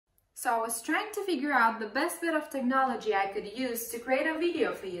So I was trying to figure out the best bit of technology I could use to create a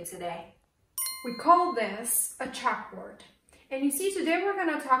video for you today. We call this a chalkboard. And you see, today we're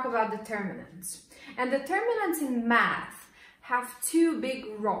going to talk about determinants. And determinants in math have two big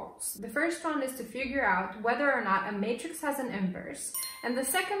roles. The first one is to figure out whether or not a matrix has an inverse. And the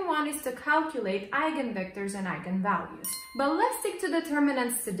second one is to calculate eigenvectors and eigenvalues. But let's stick to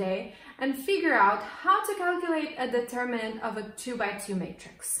determinants today and figure out how to calculate a determinant of a 2 by 2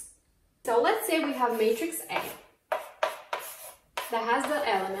 matrix. So let's say we have matrix A that has the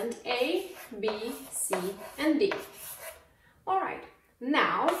element A, B, C, and D. All right,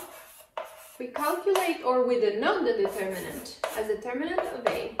 now we calculate or we denote the determinant as determinant of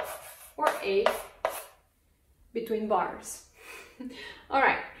A, or A between bars. All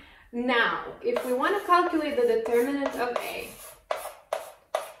right, now if we want to calculate the determinant of A,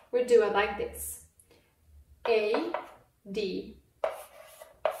 we do it like this: A, D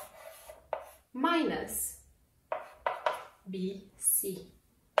minus B, C.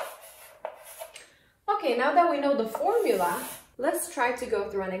 Okay, now that we know the formula, let's try to go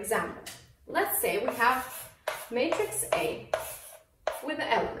through an example. Let's say we have matrix A with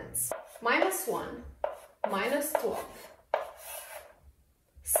the elements -1, -12,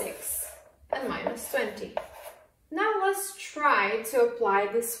 6, and -20. Now let's try to apply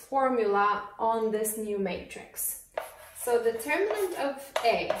this formula on this new matrix. So determinant of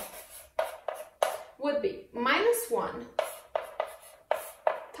A would be -1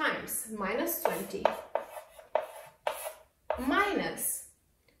 times -20 minus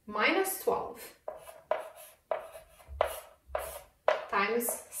 -12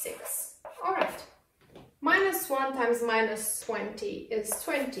 times 6. All right, -1 times -20 is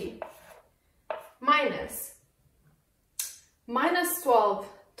 20, minus -12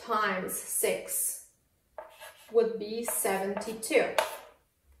 times 6 would be 72.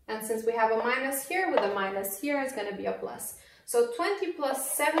 And since we have a minus here, with a minus here, it's going to be a plus. So 20 plus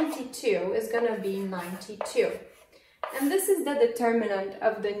 72 is going to be 92. And this is the determinant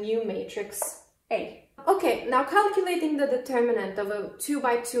of the new matrix A. Okay, now calculating the determinant of a 2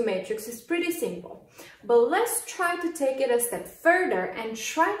 by 2 matrix is pretty simple. But let's try to take it a step further and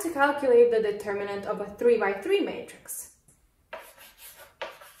try to calculate the determinant of a 3 by 3 matrix.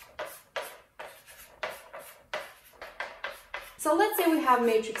 So let's say we have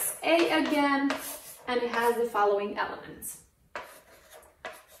matrix A again, and it has the following elements: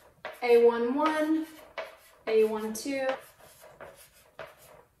 A11, A12,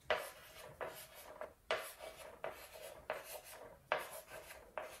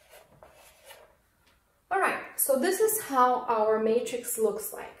 Alright, so this is how our matrix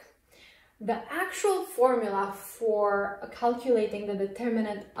looks like. The actual formula for calculating the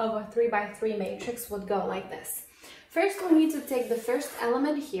determinant of a 3 by 3 matrix would go like this. First, we need to take the first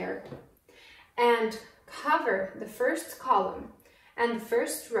element here and cover the first column and the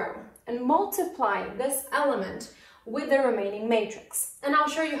first row and multiply this element with the remaining matrix. And I'll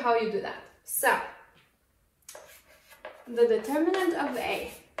show you how you do that. So, the determinant of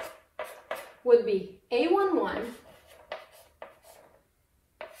A would be A11,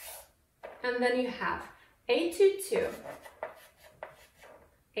 and then you have A22,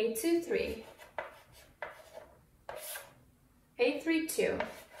 A23, A32,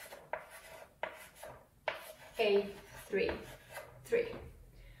 A33.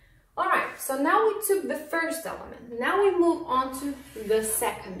 Alright, so now we took the first element. Now we move on to the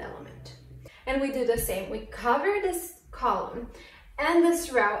second element. And we do the same. We cover this column and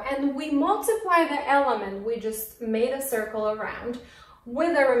this row, and we multiply the element we just made a circle around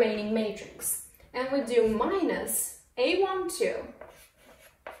with the remaining matrix. And we do minus A12,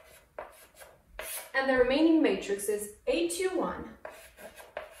 and the remaining matrix is A21,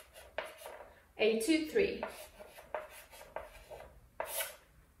 A23,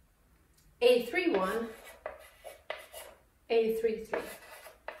 A31, A33.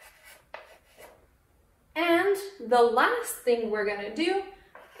 And the last thing we're going to do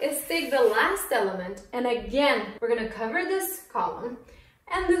is take the last element, and again, we're going to cover this column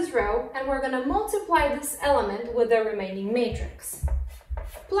and this row, and we're going to multiply this element with the remaining matrix.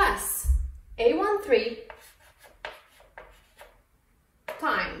 Plus A13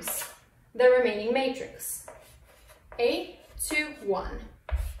 times the remaining matrix. A21,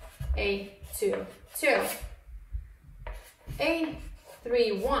 A22,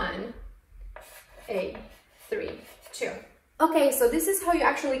 A31, A32. Okay, so this is how you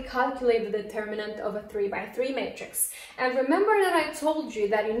actually calculate the determinant of a 3 by 3 matrix. And remember that I told you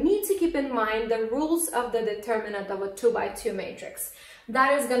that you need to keep in mind the rules of the determinant of a 2 by 2 matrix.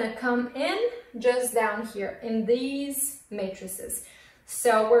 That is going to come in just down here in these matrices.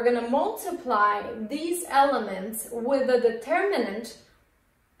 So we're going to multiply these elements with the determinant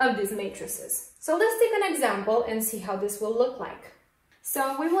of these matrices. So let's take an example and see how this will look like.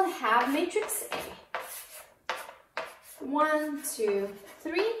 So we will have matrix A. 1, 2,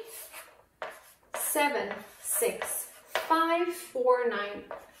 3, 7, 6, 5, 4, 9,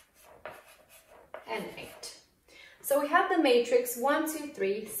 and 8. So we have the matrix 1, 2,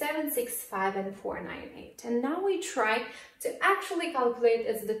 3, 7, 6, 5, and 4, 9, 8. And now we try to actually calculate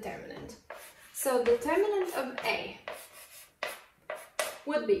its determinant. So determinant of A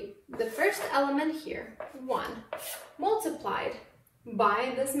would be the first element here, 1, multiplied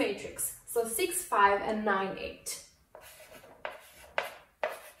by this matrix. So 6, 5, and 9, 8.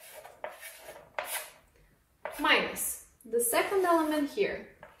 Minus the second element here,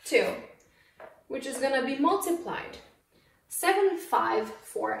 2, which is going to be multiplied 7, 5,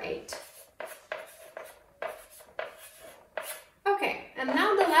 4, 8. Okay, and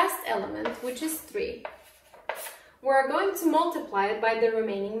now the last element, which is 3, we're going to multiply it by the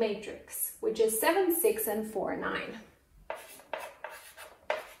remaining matrix, which is 7, 6, and 4, 9.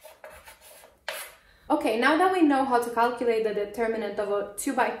 Okay, now that we know how to calculate the determinant of a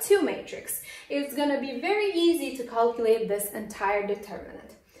 2 by 2 matrix, it's going to be very easy to calculate this entire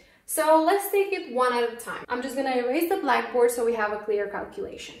determinant. So let's take it one at a time. I'm just going to erase the blackboard so we have a clear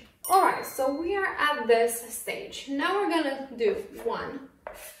calculation. Alright, so we are at this stage. Now we're going to do 1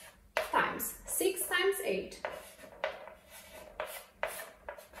 times 6 times 8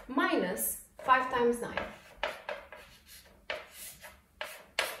 minus 5 times 9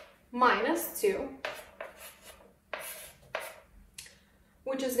 minus 2,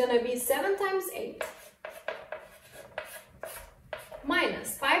 which is going to be 7 times 8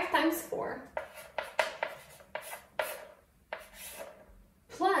 minus 5 times 4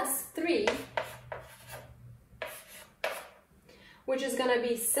 plus 3, which is going to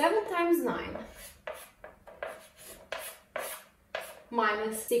be 7 times 9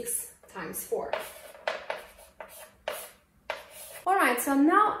 minus 6 times 4. Alright, so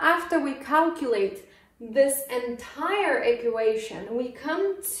now after we calculate this entire equation, we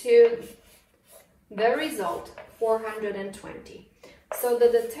come to the result 420. So the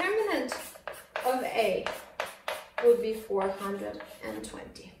determinant of A would be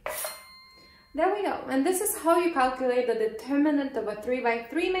 420. There we go. And this is how you calculate the determinant of a 3 by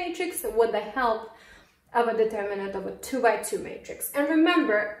 3 matrix with the help of a determinant of a 2 by 2 matrix. And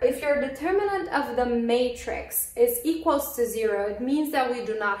remember, if your determinant of the matrix is equals to 0, it means that we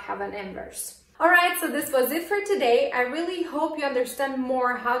do not have an inverse. Alright, so this was it for today. I really hope you understand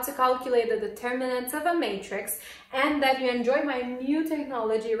more how to calculate the determinants of a matrix and that you enjoy my new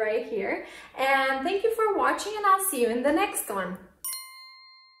technology right here. And thank you for watching, and I'll see you in the next one.